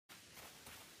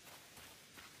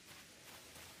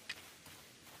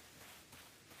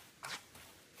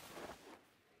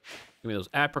Give me those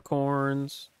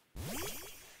apricorns.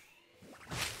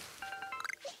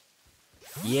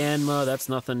 Yanma, that's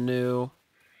nothing new.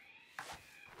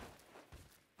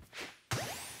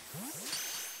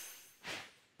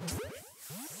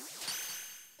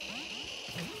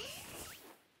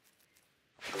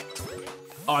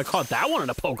 Oh, I caught that one in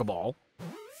a Pokeball.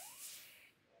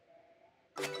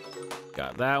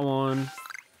 Got that one.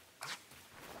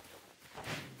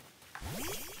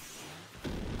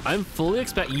 I'm fully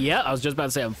yeah, I was just about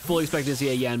to say, I'm fully expecting to see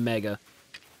a Yan Mega.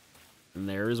 And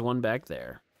there is one back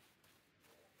there.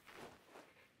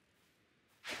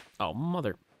 Oh,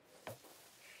 mother.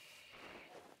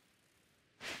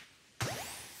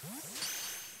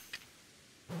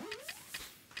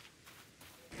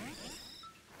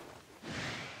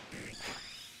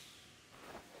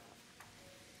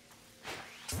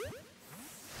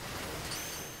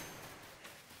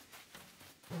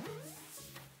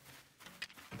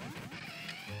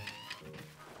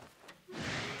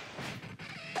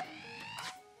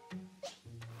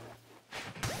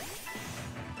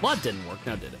 Well, that didn't work,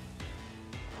 now did it?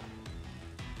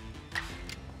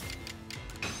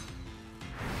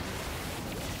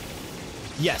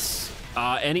 Yes.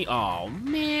 Oh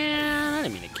man, I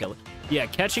didn't mean to kill it. Yeah,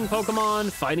 catching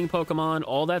Pokemon, fighting Pokemon,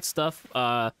 all that stuff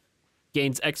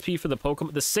gains XP for the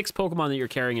Pokemon, the 6 Pokemon that you're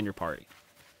carrying in your party.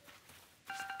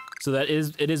 So that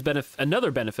is, it is another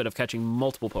benefit of catching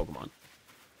multiple Pokemon.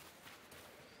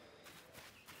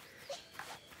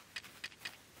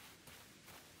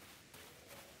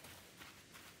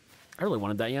 I really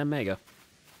wanted that Yan Mega.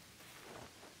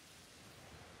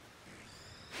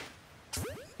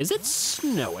 Is it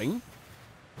snowing?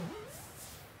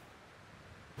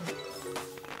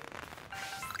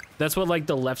 That's what, like,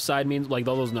 the left side means, like,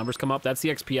 all those numbers come up. That's the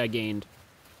XP I gained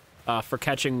for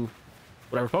catching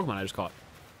whatever Pokemon I just caught.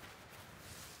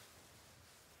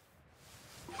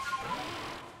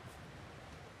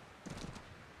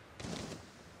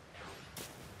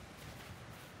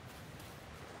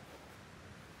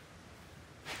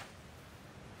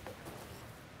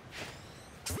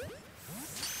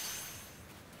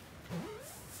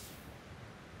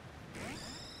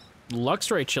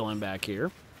 Luxray chilling back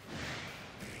here.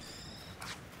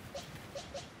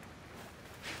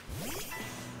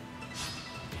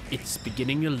 It's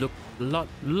beginning to look a lot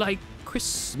like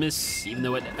Christmas, even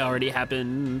though it already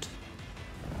happened.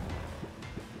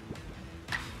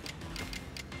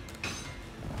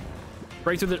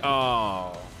 Break through the,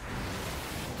 oh.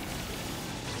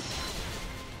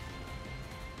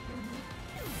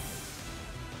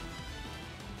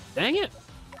 Dang it.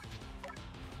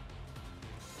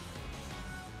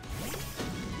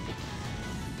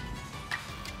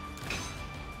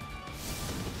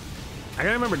 I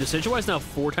gotta remember, Decidueye's now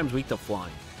 4 times weak to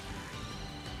flying,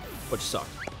 which sucks.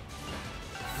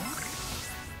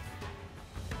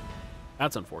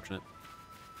 That's unfortunate.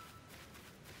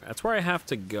 That's where I have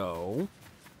to go.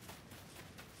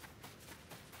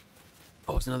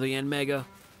 Oh, it's another Yan Mega.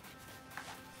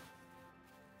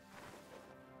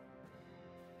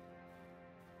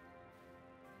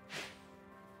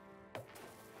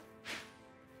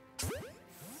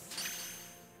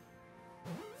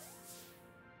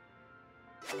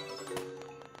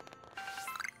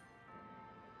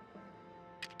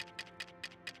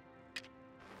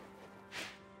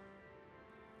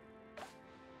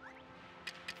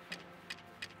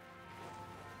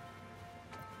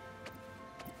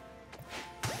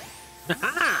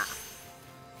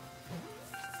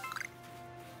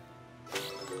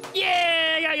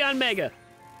 Yeah, I got Yan Mega.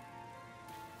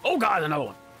 Oh god, another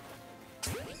one.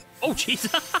 Oh jeez.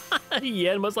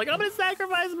 Yen was like, I'm gonna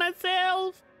sacrifice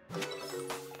myself.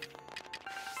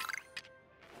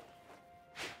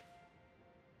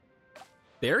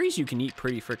 Berries you can eat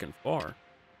pretty freaking far.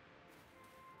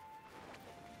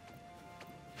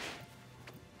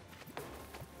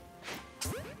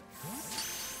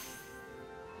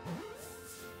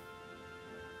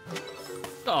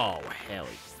 Oh, hell.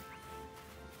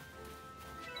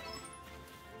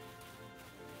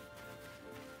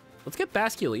 Let's get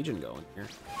Basculate Legion going here.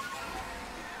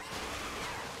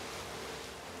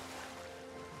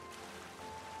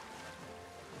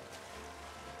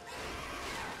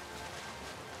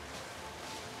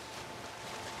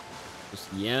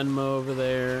 Just Yanma over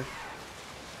there.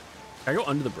 Can I go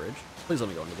under the bridge? Please let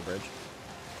me go under the bridge.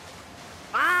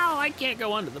 Wow, I can't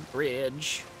go under the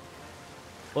bridge.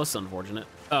 Well, that's unfortunate.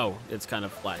 Oh, it's kind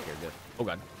of flat here. Good. Oh,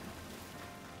 God.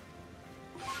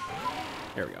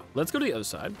 There we go. Let's go to the other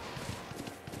side.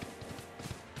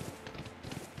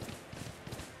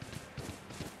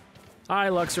 Hi,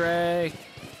 Luxray.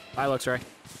 Bye, Luxray.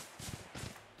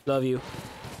 Love you.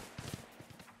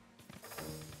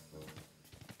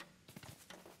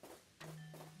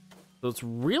 So it's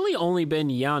really only been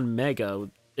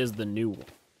Yanmega is the new one.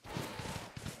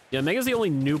 Yanmega's the only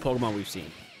new Pokemon we've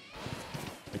seen.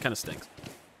 It kind of stinks.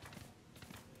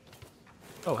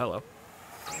 Oh, hello.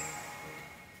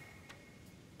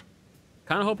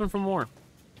 Kind of hoping for more.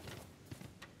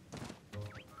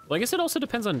 Well, I guess it also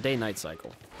depends on day-night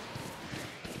cycle.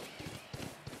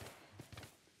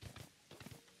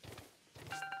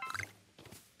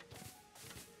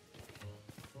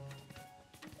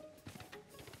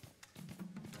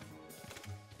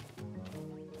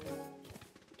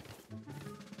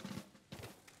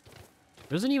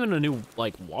 There isn't even a new,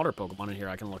 like, water Pokemon in here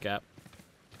I can look at.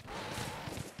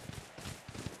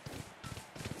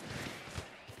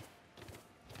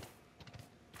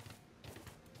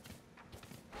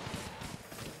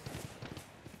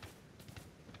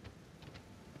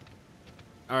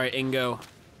 All right, Ingo.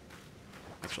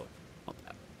 Actually, not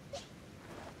that.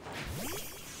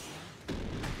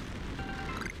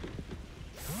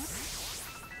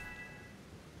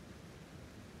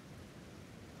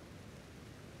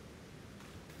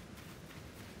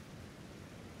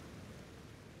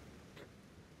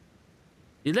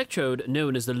 The electrode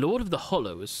known as the Lord of the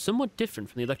Hollow is somewhat different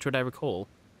from the electrode I recall,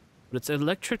 but its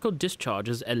electrical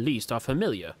discharges, at least, are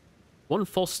familiar. One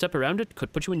false step around it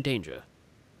could put you in danger.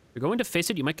 If you're going to face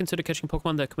it, you might consider catching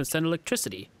Pokemon that can withstand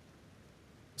electricity.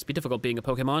 Must be difficult being a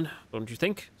Pokemon, don't you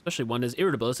think? Especially one as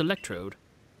irritable as Electrode.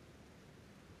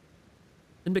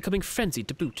 And becoming frenzied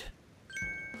to boot.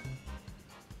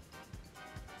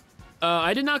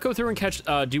 I did not go through and catch,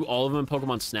 do all of them in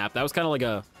Pokemon Snap. That was kind of like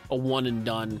a one and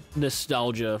done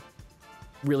nostalgia.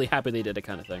 Really happy they did it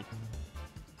kind of thing.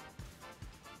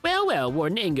 Well, well,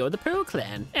 Warden Ingo of the Pearl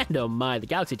Clan. And oh my, the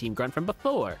Galaxy Team grunt from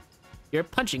before. You're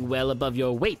punching well above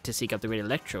your weight to seek out the great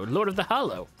Electrode, Lord of the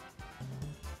Hollow.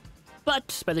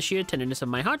 But, by the sheer tenderness of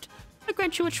my heart, I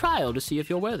grant you a trial to see if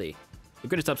you're worthy. The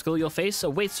greatest obstacle you'll face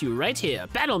awaits you right here.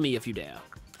 Battle me if you dare.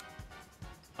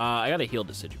 I gotta heal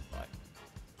Decidueye.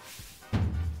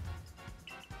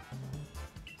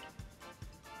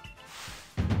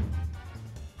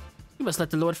 You must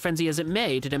let the Lord frenzy as it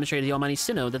may to demonstrate to the Almighty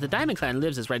Sinnoh that the Diamond Clan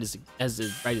lives as right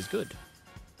as good.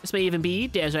 This may even be,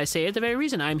 dare I say it, the very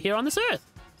reason I'm here on this earth.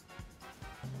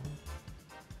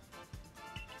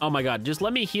 Oh my god, just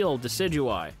let me heal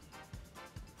Decidueye.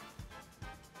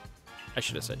 I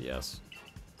should have said yes.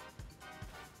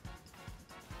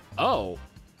 Oh.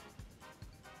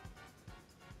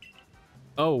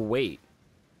 Oh, wait.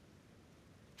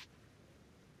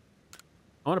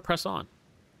 I want to press on.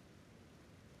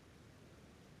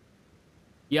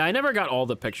 Yeah, I never got all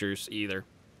the pictures either.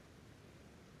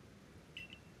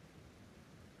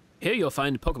 Here you'll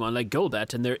find Pokemon like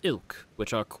Golbat and their ilk,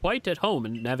 which are quite at home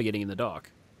in navigating in the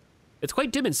dark. It's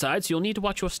quite dim inside, so you'll need to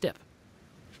watch your step.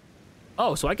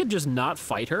 Oh, so I could just not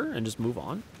fight her and just move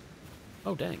on?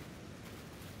 Oh, dang.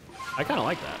 I kind of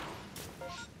like that.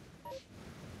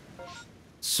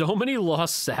 So many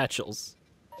lost satchels.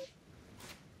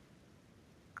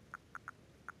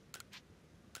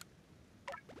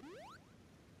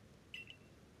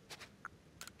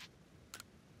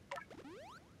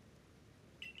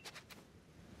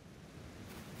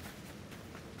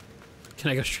 Can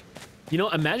I go straight? You know,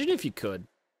 imagine if you could.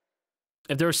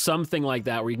 If there was something like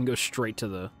that where you can go straight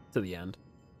to the end.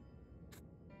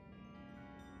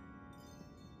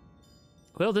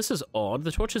 Well, this is odd.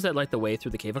 The torches that light the way through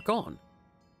the cave are gone.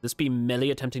 This be Melee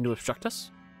attempting to obstruct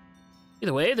us?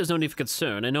 Either way, there's no need for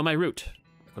concern. I know my route.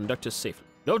 I'll conduct us safely.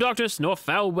 No darkness nor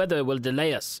foul weather will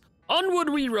delay us. Onward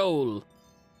we roll!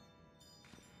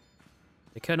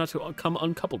 They care not to come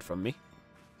uncoupled from me.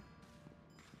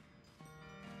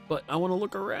 But I want to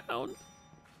look around.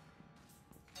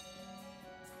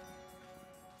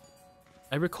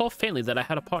 I recall faintly that I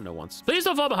had a partner once. Please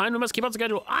don't fall behind. We must keep on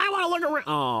schedule. I want to look around.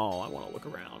 Oh, I want to look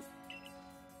around.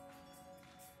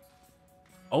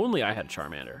 Only I had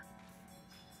Charmander.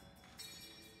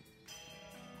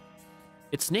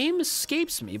 Its name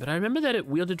escapes me, but I remember that it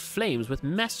wielded flames with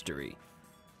mastery.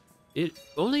 It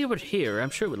only it were here,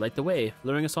 I'm sure it would light the way,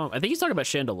 luring us on. I think he's talking about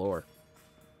Chandelure.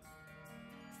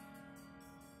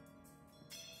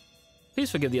 Please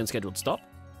forgive the unscheduled stop.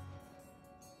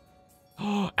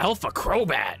 Oh, Alpha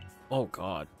Crobat! Oh,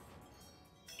 God.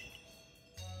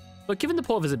 But given the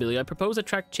poor visibility, I propose a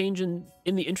track change in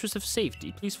the interest of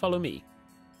safety. Please follow me.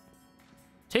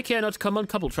 Take care not to come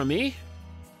uncoupled from me.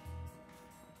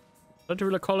 I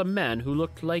don't recall a man who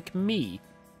looked like me.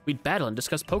 We'd battle and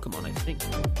discuss Pokemon, I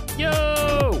think.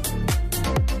 Yo!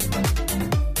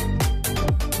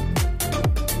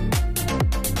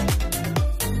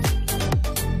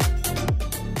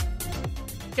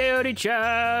 Coyote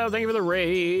Chow, thank you for the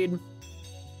raid.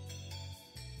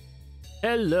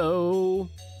 Hello.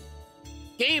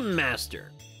 Game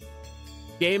Master.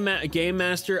 Game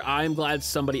Master, I'm glad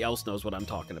somebody else knows what I'm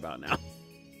talking about now.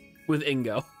 With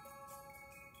Ingo.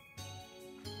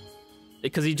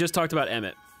 Because he just talked about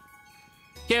Emmett.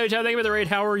 Okay, thank you for the raid.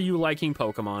 How are you liking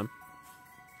Pokemon?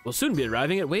 We'll soon be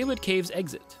arriving at Wayward Cave's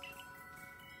exit.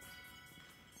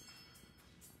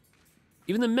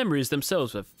 Even the memories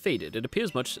themselves have faded. It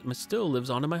appears much still lives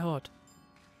on in my heart.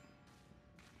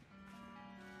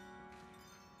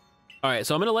 All right,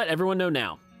 so I'm gonna let everyone know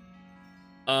now.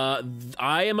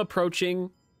 I am approaching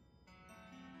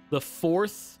the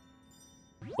 4th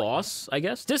boss, I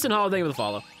guess. Distant Hollow, thank you for the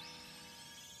follow.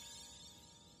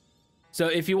 So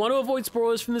if you want to avoid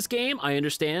spoilers from this game, I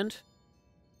understand.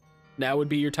 Now would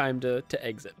be your time to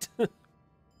exit. If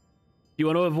you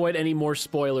want to avoid any more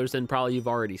spoilers than probably you've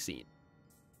already seen.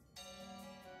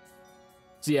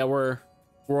 So yeah, we're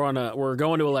going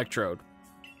to Electrode.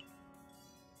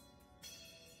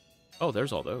 Oh,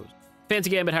 there's all those. Fancy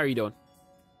Gambit, how are you doing?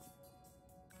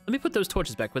 Let me put those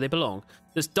torches back where they belong.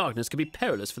 This darkness could be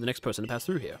perilous for the next person to pass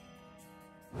through here.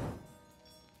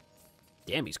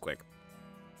 Damn, he's quick.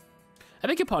 I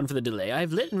beg your pardon for the delay. I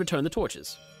have lit and returned the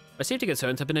torches. My safety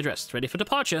concerns have been addressed. Ready for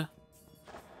departure.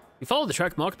 If you follow the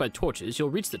track marked by torches, you'll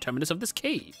reach the terminus of this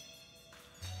cave.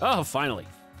 Oh, finally.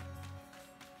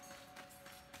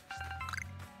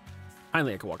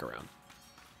 Finally, I can walk around.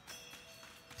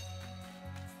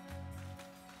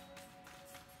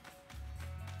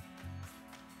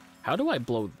 How do I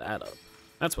blow that up?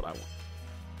 That's what I want.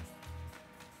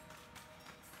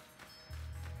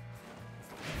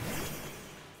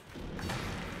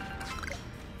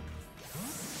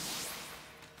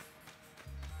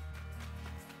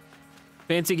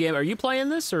 Fancy Game, are you playing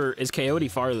this, or is Coyote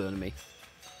farther than me?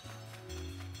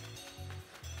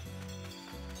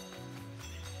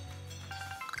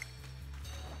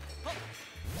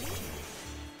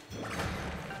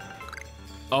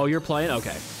 Oh, you're playing?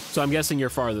 Okay. So I'm guessing you're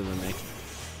farther than me.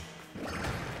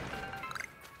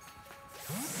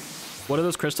 What are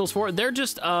those crystals for? They're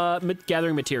just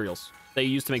gathering materials they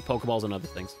use to make Pokeballs and other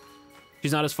things.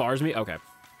 She's not as far as me? Okay.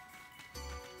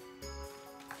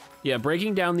 Yeah,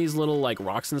 breaking down these little, like,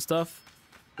 rocks and stuff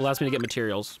will allow me to get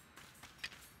materials.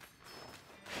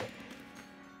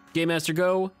 Game Master,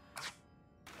 go.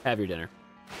 Have your dinner.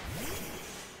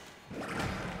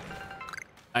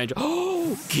 I enjoy.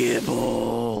 Oh,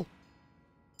 Gibble!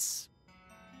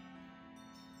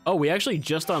 Oh, we actually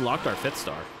just unlocked our 5th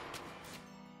star.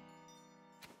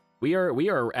 We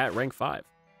are at rank 5.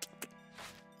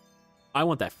 I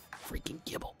want that freaking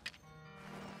Gibble.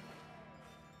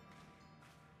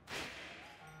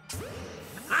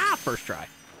 Ah, first try.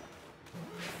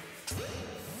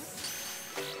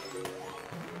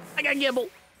 I got Gibble.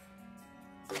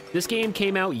 This game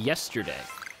came out yesterday.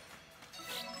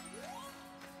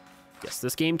 Yes,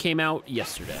 this game came out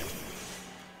yesterday.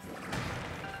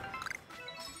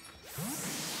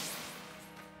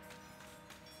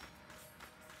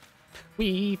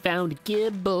 We found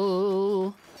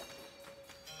Gibble.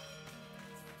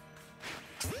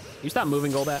 You stop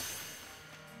moving, Golbat.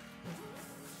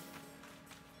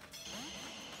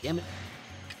 Damn it.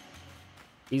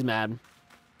 He's mad. All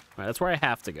right, that's where I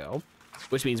have to go,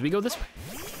 which means we go this way.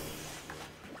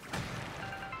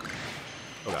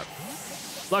 Oh god.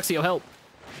 Luxio, help.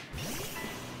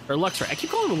 Or Luxray. I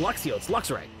keep calling him Luxio. It's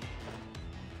Luxray.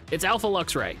 It's Alpha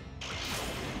Luxray.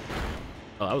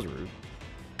 Oh, that was rude.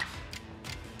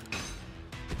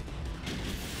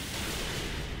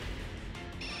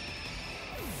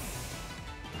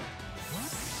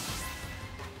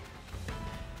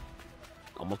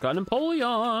 Almost got an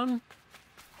Empoleon.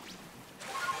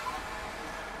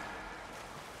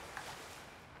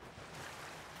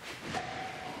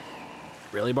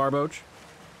 Really, Barboach?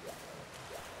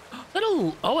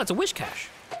 Little, oh, it's a Wish Cache.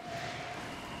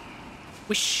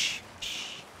 Wish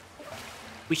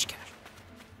Cache.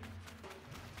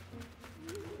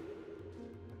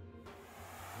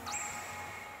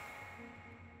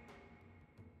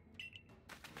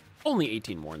 Only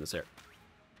 18 more in this area.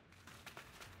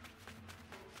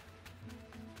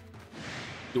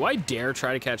 Do I dare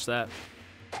try to catch that?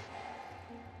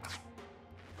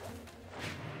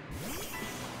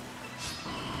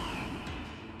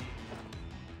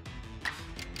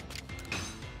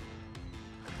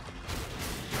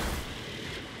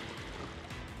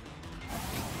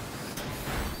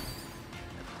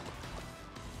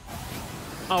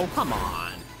 Oh, come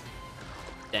on.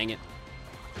 Dang it.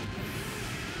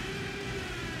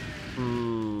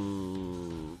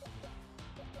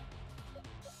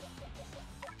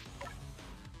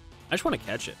 I just want to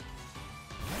catch it.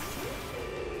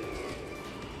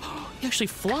 He actually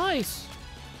flies.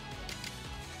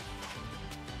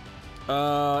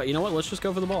 You know what? Let's just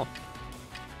go for the ball.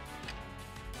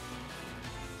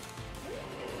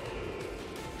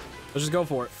 Let's just go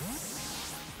for it.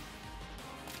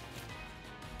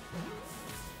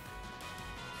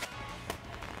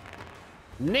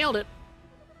 Nailed it.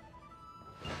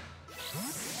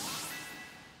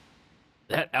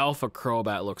 That Alpha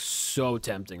Crobat looks so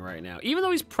tempting right now, even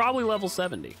though he's probably level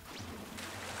 70.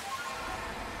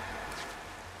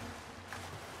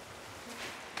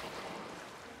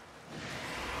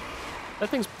 That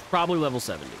thing's probably level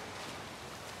 70.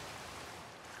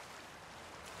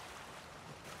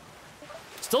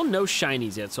 Still no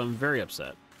shinies yet, so I'm very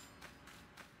upset.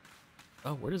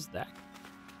 Oh, where does that go?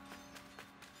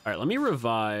 All right, let me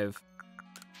revive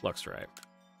Luxray.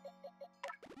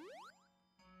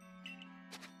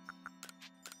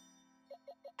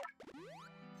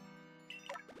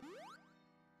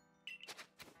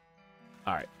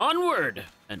 All right, onward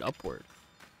and upward.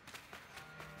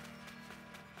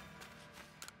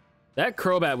 That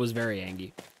Crobat was very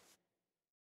angry.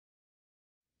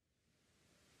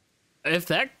 If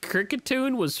that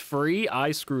Cricketune was free,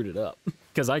 I screwed it up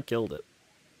because I killed it.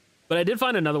 But I did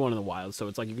find another one in the wild, so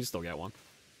it's like you can still get one.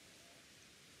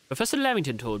 Professor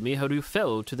Lavington told me how you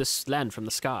fell to this land from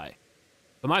the sky.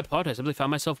 For my part, I simply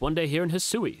found myself one day here in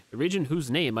Hisui, a region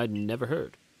whose name I'd never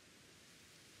heard.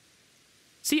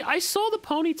 See, I saw the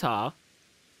Ponyta,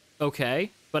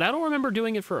 okay, but I don't remember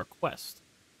doing it for a quest.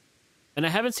 And I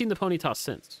haven't seen the Ponyta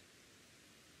since.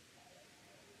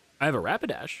 I have a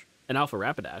Rapidash, an Alpha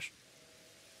Rapidash.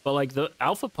 But like the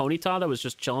Alpha Ponyta that was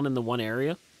just chilling in the one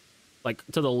area, like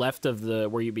to the left of the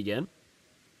where you begin,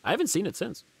 I haven't seen it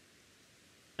since.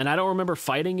 And I don't remember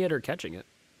fighting it or catching it.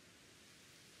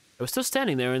 I was still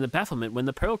standing there in the bafflement when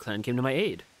the Pearl Clan came to my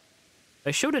aid.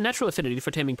 I showed a natural affinity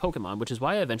for taming Pokemon, which is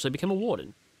why I eventually became a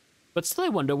warden. But still I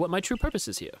wonder what my true purpose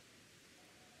is here.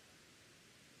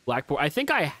 Blackboard, I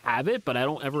think I have it, but I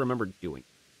don't ever remember doing it.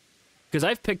 Because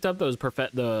I've picked up those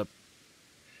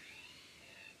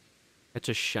It's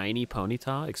a shiny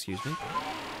Ponyta, excuse me.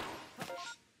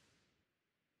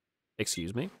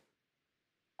 Excuse me.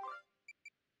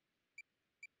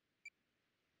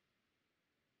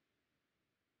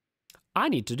 I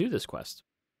need to do this quest.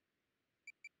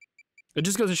 It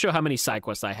just goes to show how many side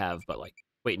quests I have, but like,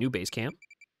 wait, new base camp?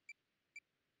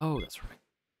 Oh, that's right.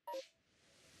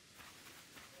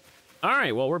 All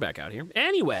right, well, we're back out here.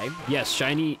 Anyway, yes,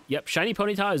 shiny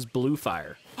Ponyta is blue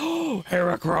fire. Oh,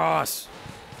 Heracross!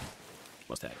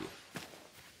 Must have you.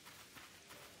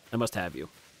 I must have you.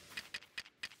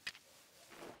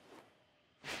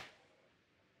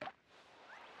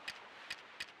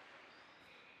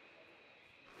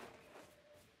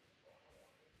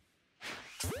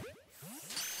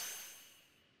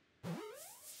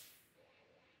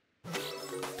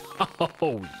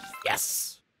 Oh,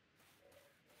 yes.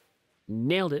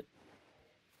 Nailed it.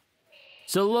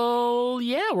 So,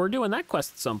 yeah, we're doing that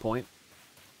quest at some point.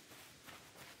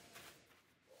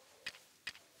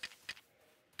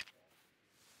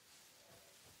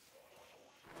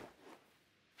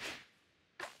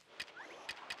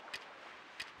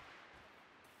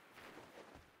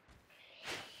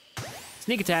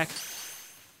 Sneak attack.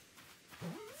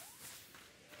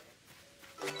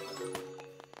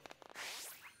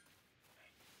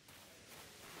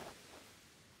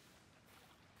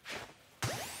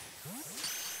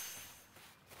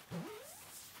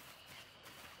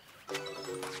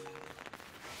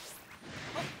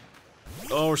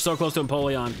 Oh, we're so close to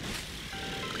Empoleon.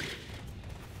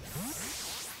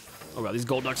 Oh god, these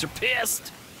Golducks are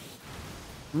pissed.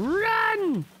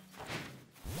 Run!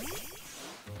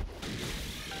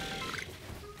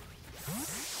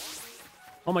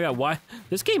 Oh my god, why?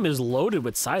 This game is loaded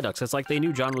with Psyducks. It's like they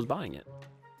knew John was buying it.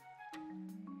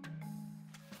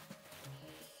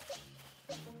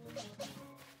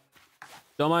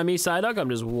 Don't mind me, Psyduck. I'm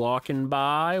just walking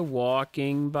by.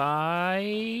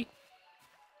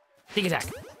 Sneak attack.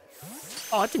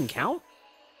 Oh, that didn't count.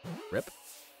 Rip.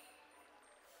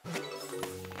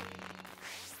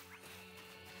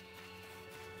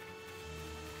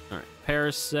 All right,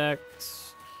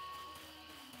 Parasects.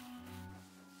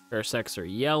 Parasects are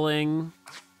yelling.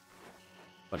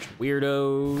 Bunch of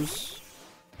weirdos.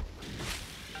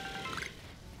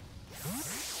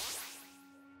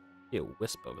 See a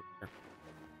wisp over there.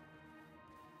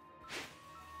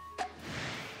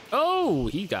 Oh,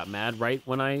 he got mad right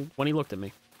when he looked at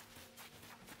me.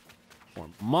 More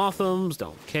Mothams,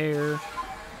 don't care.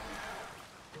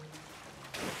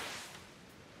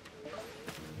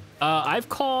 I've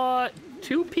caught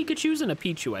 2 Pikachus and a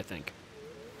Pichu, I think.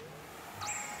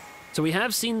 So we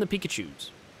have seen the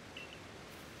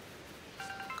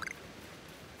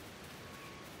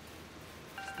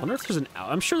wonder if there's an...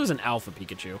 I'm sure there's an alpha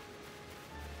Pikachu.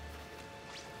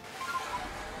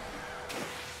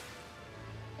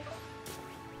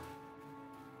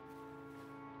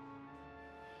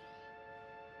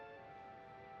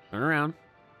 Turn around.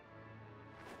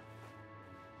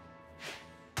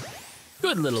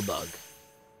 Good little bug.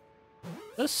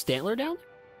 Is that a Stantler down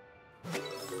there?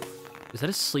 Is that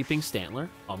a sleeping Stantler?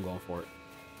 Oh, I'm going for it.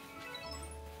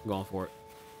 I'm going for it.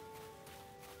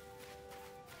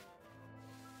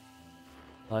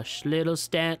 Hush, little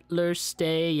Stantler,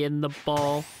 stay in the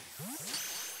ball.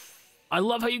 I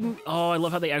love how you can... Oh, I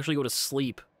love how they actually go to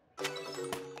sleep.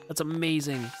 That's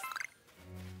amazing.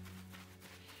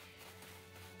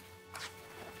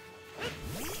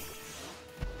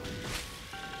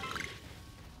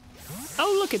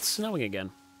 Oh, look, it's snowing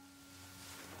again.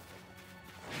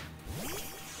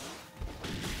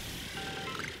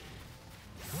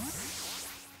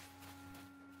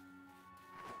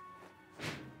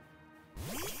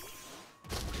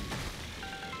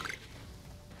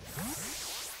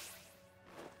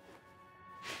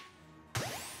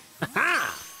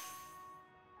 Ha-ha!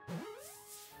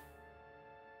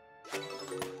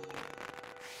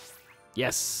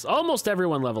 Yes, almost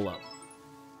everyone level up.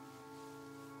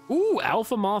 Ooh,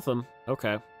 Alpha Motham.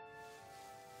 Okay.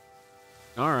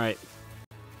 All right.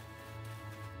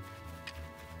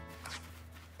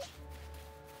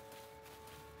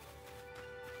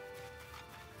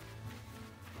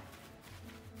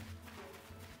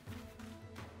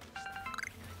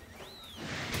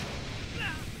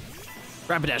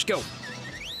 Rapidash, go.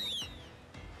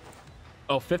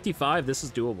 Oh, 55, this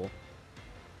is doable.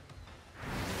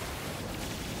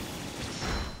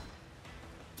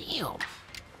 Damn.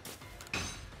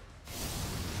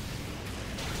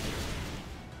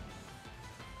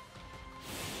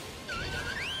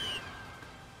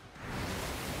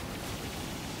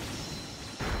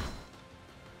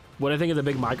 What I think of the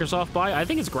big Microsoft buy? I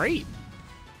think it's great.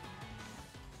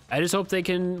 I just hope they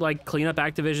can like clean up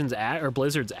Activision's act or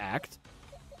Blizzard's act,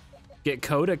 get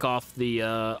Kodak off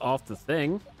the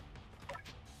thing,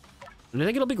 and I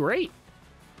think it'll be great.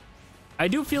 I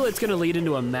do feel it's going to lead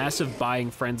into a massive buying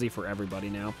frenzy for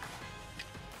everybody now.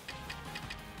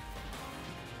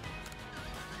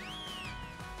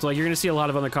 So like you're going to see a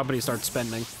lot of other companies start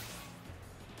spending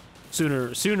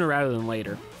sooner rather than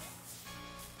later.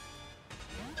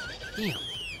 Damn.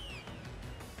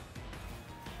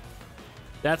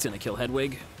 That's gonna kill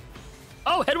Hedwig.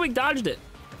 Oh, Hedwig dodged it.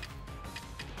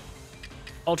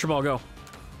 Ultra Ball, go.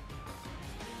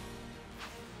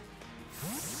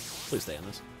 Please stay on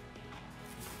this.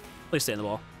 Please stay in the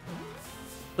ball.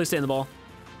 Please stay in the ball.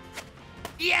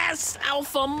 Yes!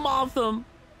 Alpha Motham!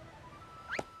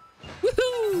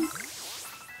 Woohoo!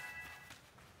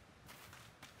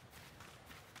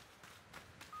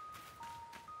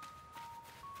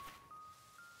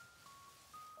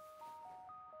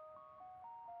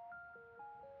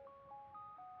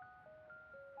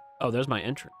 Oh, there's my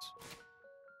entrance.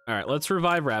 All right, let's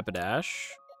revive Rapidash.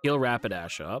 Heal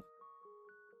Rapidash up.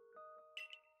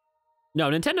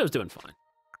 No, Nintendo's doing fine.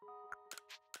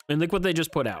 And look what they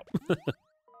just put out. All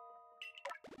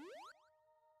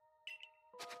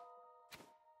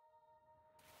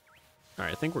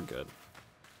right, I think we're good.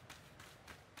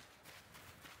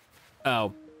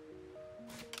 Oh.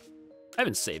 I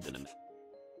haven't saved in a minute.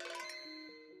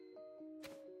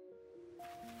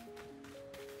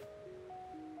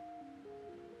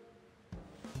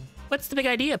 What's the big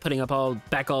idea putting up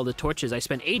back all the torches I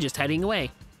spent ages tidying away?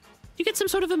 You get some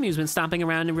sort of amusement stomping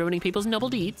around and ruining people's noble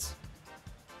deeds?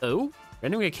 Oh?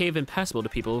 Rendering a cave impassable to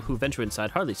people who venture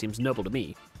inside hardly seems noble to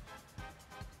me.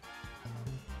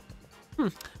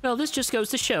 Well, this just goes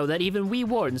to show that even we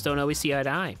wardens don't always see eye to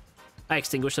eye. I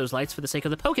extinguished those lights for the sake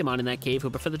of the Pokemon in that cave who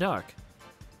prefer the dark.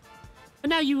 And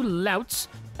now you louts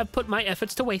have put my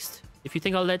efforts to waste. If you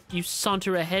think I'll let you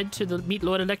saunter ahead to meet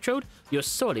Lord Electrode, you're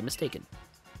sorely mistaken.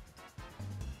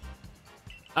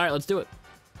 All right, let's do it.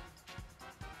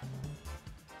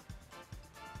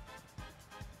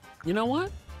 You know what?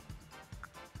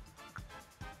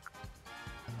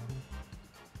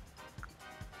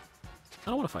 I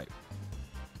don't want to fight.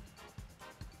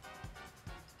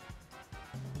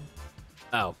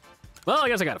 Oh. Well, I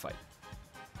guess I gotta fight.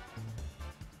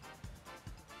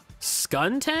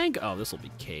 Skuntank? Oh, this'll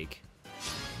be cake.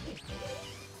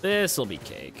 This'll be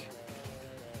cake.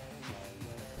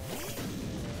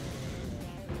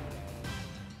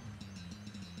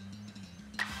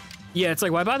 Yeah, it's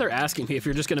like, why bother asking me if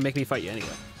you're just gonna make me fight you anyway?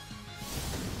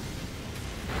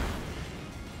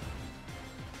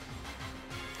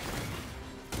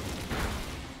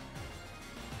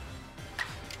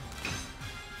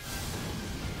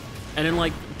 And in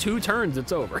like 2 turns,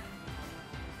 it's over.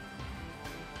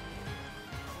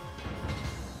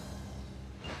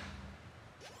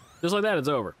 Just like that, it's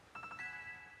over.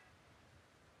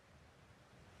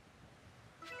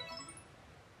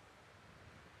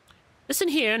 Listen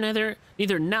here, neither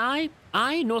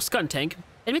I nor Skuntank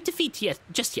admit defeat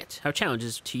just yet. Our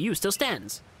challenge to you still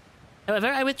stands. However,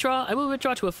 I will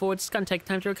withdraw to afford Skuntank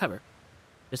time to recover.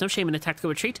 There's no shame in a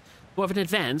tactical retreat, more of an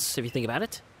advance, if you think about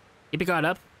it. Keep your guard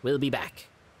up, we'll be back.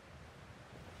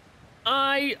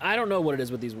 I don't know what it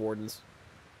is with these wardens.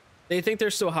 They think they're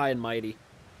so high and mighty.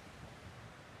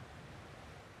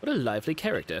 What a lively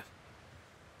character.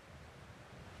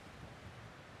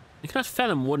 I cannot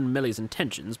fathom Warden Melly's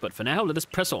intentions, but for now, let us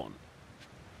press on.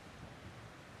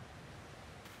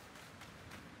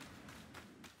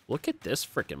 Look at this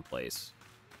frickin' place.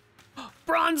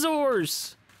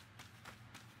 Bronzors!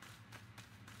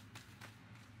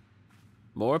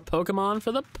 More Pokemon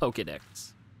for the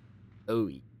pokedex. Oh,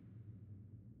 yeah.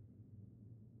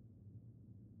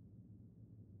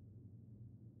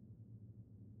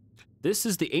 This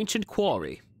is the ancient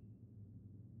quarry.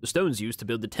 The stones used to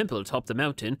build the temple atop the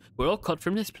mountain were all cut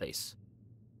from this place.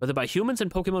 Whether by humans and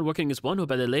Pokemon working as one or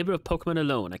by the labor of Pokemon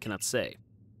alone, I cannot say.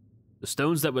 The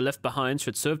stones that were left behind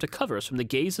should serve to cover us from the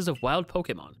gazes of wild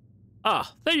Pokemon.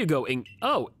 Ah, there you go,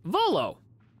 Oh, Volo!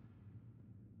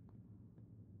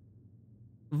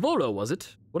 Volo, was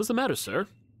it? What is the matter, sir?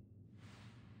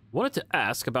 Wanted to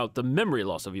ask about the memory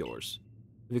loss of yours.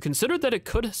 Have you considered that it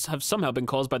could have somehow been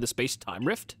caused by the space-time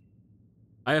rift?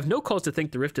 I have no cause to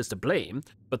think the rift is to blame,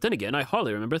 but then again, I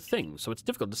hardly remember things, so it's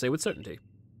difficult to say with certainty.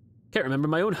 Can't remember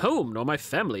my own home, nor my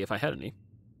family if I had any.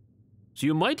 So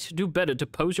you might do better to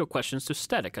pose your questions to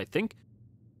Static, I think,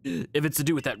 if it's to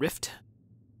do with that rift.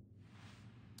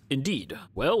 Indeed.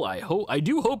 Well, I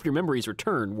do hope your memories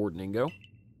return, Warden Ingo.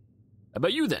 How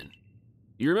about you, then?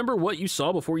 Do you remember what you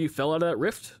saw before you fell out of that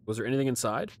rift? Was there anything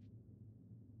inside?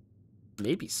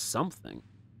 Maybe something.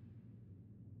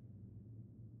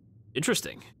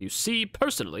 Interesting. You see,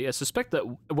 personally, I suspect that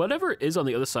whatever is on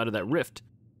the other side of that rift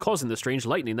causing the strange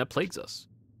lightning that plagues us.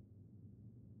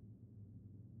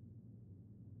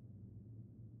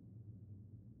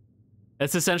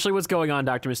 That's essentially what's going on,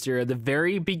 Dr. Mysterio. At the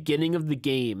very beginning of the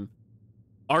game,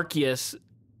 Arceus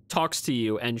talks to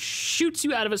you and shoots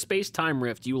you out of a space-time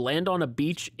rift. You land on a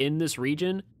beach in this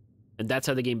region, and that's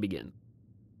how the game begins.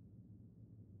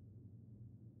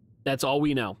 That's all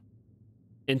we know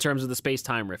in terms of the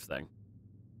space-time rift thing.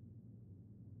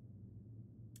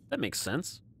 That makes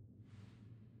sense.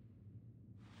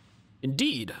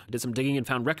 Indeed, I did some digging and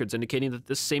found records indicating that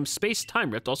this same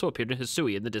space-time rift also appeared in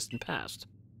Hisui in the distant past.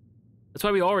 That's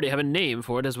why we already have a name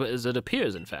for it as it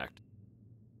appears, in fact.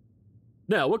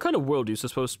 Now, what kind of world do you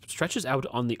suppose stretches out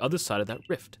on the other side of that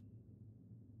rift?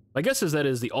 My guess is that it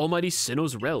is the almighty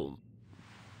Sinnoh's realm.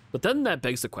 But then that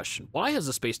begs the question, why has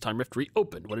the space-time rift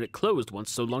reopened when it closed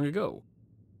once so long ago?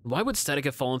 Why would Static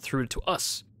have fallen through to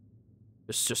us?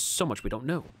 There's just so much we don't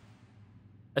know.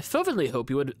 I fervently hope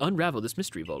you would unravel this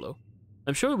mystery, Volo.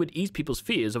 I'm sure it would ease people's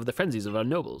fears over the frenzies of our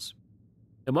nobles.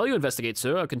 And while you investigate,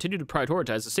 sir, I'll continue to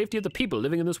prioritize the safety of the people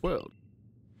living in this world.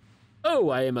 Oh,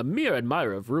 I am a mere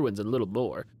admirer of ruins and little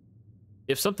more.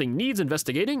 If something needs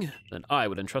investigating, then I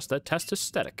would entrust that task to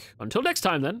Static. Until next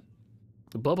time, then.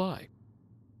 Bye-bye.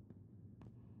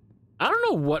 I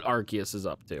don't know what Arceus is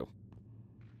up to.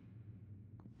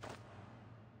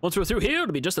 Once we're through here,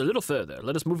 it'll be just a little further.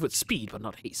 Let us move with speed, but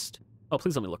not haste. Oh,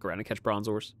 please let me look around and catch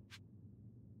Bronzors.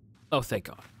 Oh, thank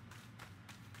God.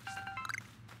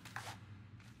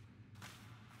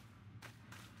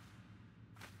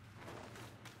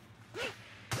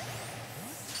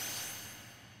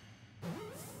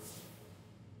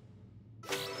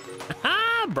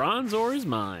 Ha! Bronzor is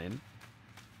mine.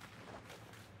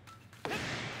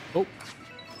 Oh.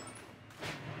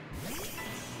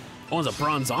 Oh, there's a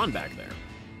Bronzon back there.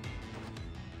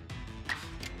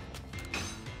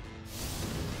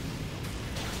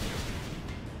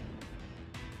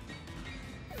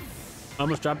 I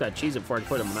almost dropped that cheese before I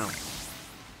put it in my mouth.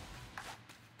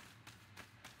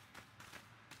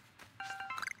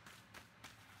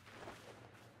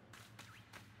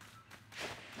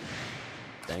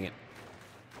 Dang it.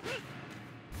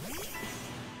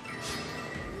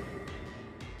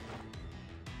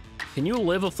 Can you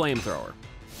live a flamethrower?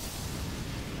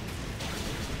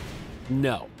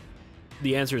 No.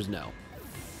 The answer is no.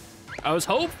 I was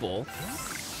hopeful,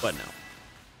 but no.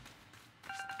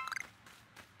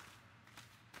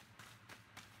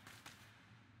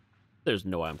 There's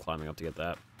no way I'm climbing up to get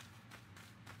that.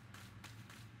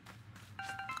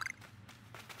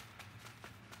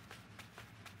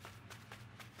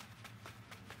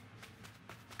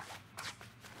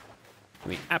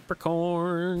 Give me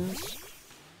apricorns.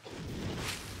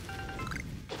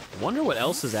 Wonder what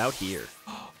else is out here.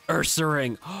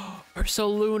 Ursaring.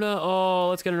 Ursaluna. Oh,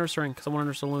 let's get an Ursaring because I want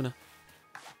an Ursaluna.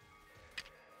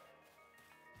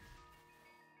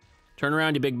 Turn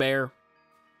around, you big bear.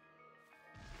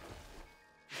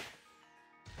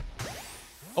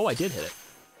 Oh, I did hit it.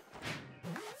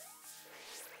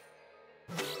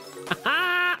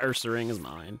 Ha! Ursaring is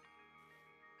mine.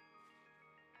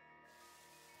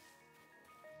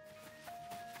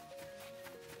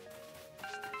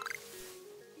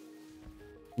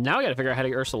 Now I gotta figure out how to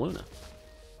get Ursaluna.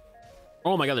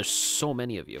 Oh my god, there's so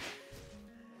many of you.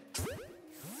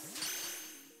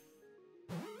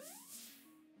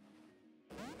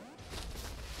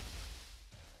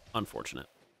 Unfortunate.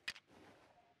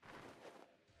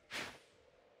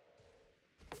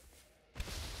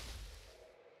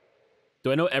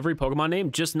 Do I know every Pokemon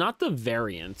name? Just not the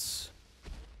variants.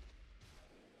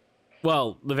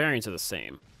 Well, the variants are the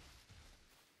same.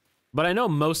 But I know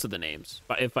most of the names,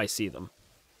 if I see them.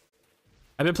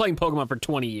 I've been playing Pokemon for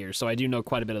 20 years, so I do know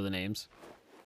quite a bit of the names.